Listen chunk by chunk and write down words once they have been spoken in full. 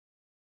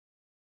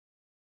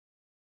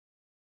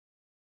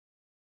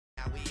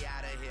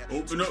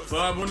Open up,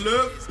 5 on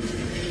left.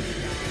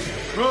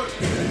 Right.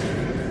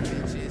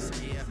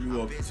 You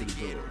walk into the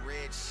door.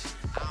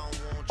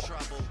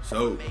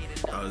 So,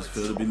 how does it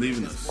feel to be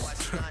leaving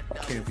us?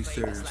 Can't be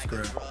serious,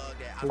 girl.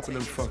 Open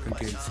them fucking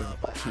gates up.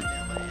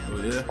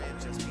 Oh yeah?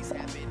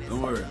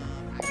 Don't worry.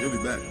 He'll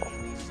be back.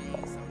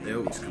 They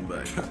always come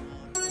back.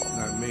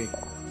 Not me.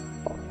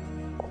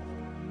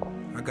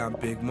 I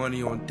got big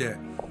money on deck.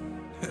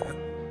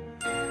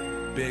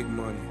 Big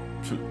money.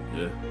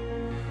 Yeah.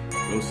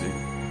 We'll see.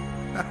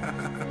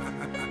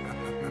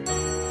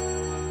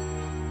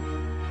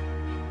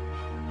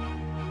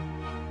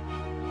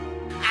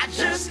 I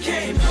just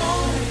came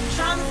home,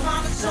 trying to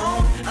find a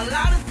zone. A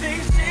lot of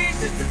things changed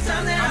since the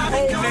time that I've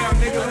been gone. Now,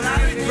 nigga. A lot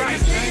of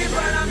things changed,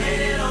 but I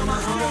made it on my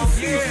own.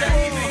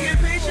 Steady being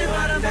patient,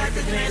 but I'm back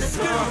to playing the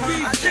song.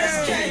 I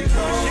just came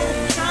home,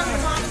 trying to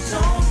find a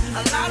zone.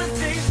 A lot of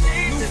things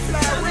changed since the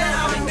time that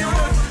I've been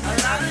gone. A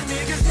lot of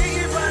niggas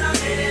thinking, but I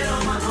made it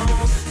on my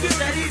own.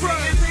 Steady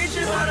being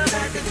patient, but I'm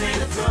back to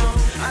playing the throne.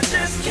 I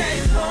just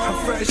came home.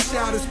 I'm fresh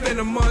out, it's been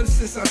a month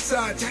since I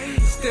touched.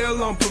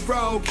 Still on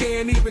parole,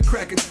 can't even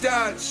crack a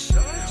Dutch.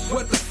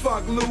 What the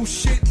fuck, loose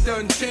shit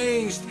done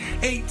changed.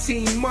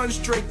 18 months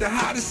straight, the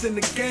hottest in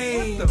the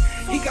game.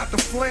 He got the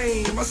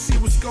flame, I see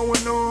what's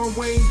going on.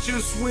 Wayne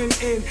just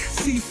went in,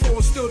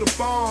 C4 still the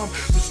bomb.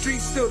 The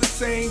streets still the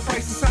same,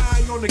 prices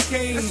high on the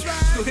game.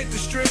 Still hit the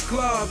strip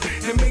club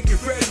and make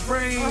it red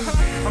rain.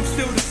 I'm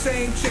still the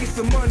same, chase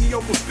the money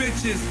over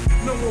bitches.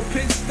 No more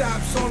pit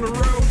stops on the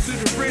road to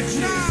the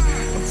riches.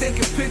 I'm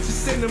taking pictures,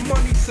 sending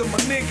money to my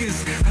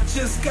niggas. I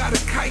just got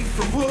a kite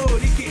from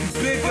hood, he getting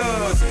bigger.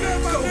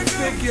 Go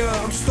figure,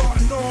 I'm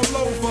starting all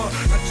over.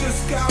 I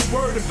just got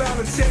word about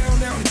a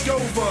town out in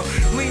Dover.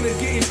 Lena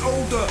getting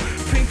older,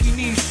 Pinky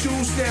needs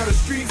shoes now. The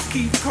streets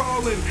keep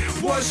calling,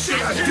 what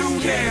should I do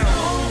now?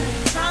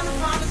 Trying to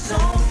find a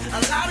zone.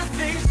 A lot of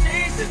things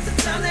changed since the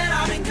time that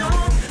I've been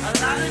gone. A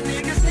lot of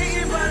niggas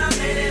thinking, but I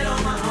made it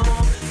on my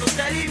own. So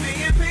steady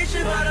being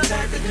patient, but I'm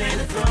back to claim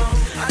the throne.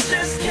 I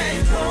just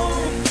came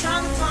home,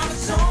 trying to find a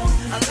zone.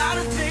 A lot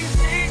of things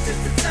changed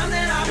since the time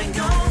that I've been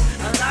gone.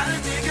 A lot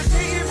of niggas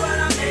thinking, but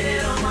I made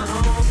it on my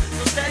own.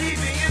 So steady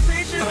being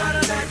patient, but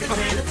I'm back to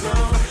claim the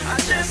throne. I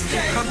just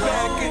came home. I'm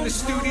back in the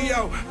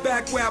studio,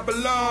 back where I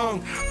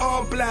belong.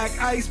 All black,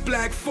 ice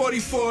black,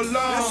 44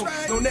 long.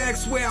 Don't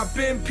ask where I've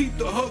been, peep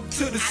the hook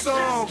to the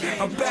song.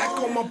 I'm back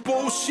on my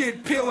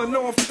bullshit, peeling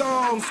off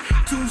thongs.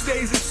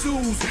 Tuesdays and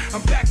Sues,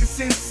 I'm back in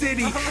Sin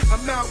City.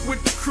 I'm out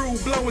with the crew,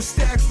 blowing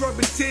stacks,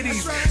 rubbing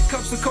titties.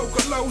 Cups of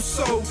Coca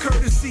Loso,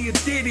 courtesy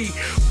of Diddy.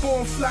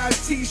 Born Fly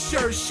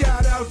t-shirt,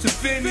 shout out to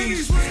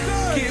Vinny's.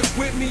 Get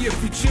with me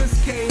if you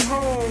just came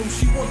home.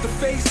 She want the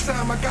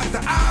FaceTime, I got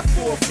the eye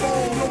for a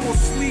phone. No more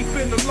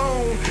sleeping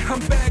alone. I'm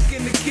back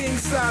in the king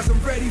size.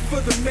 I'm ready for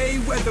the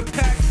Mayweather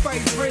pack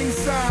fight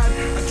ringside.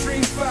 I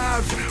dream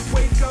fives,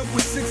 wake up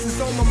with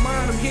sixes on my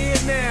mind. I'm here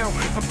now.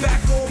 I'm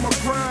back on my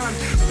grind,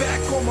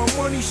 back on my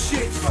money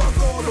shit. Fuck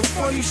all the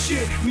funny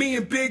shit. Me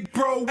and Big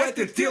Bro at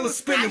the dealer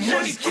spending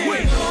money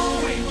quick.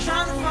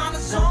 Trying to find a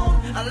zone.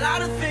 A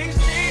lot of things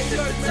changed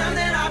since the time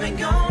that I've been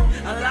gone.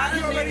 A lot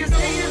of niggas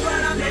thinking,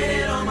 but I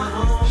made it on my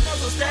own.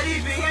 So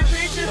steady being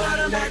patient, but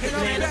I'm back to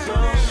claim the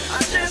throne.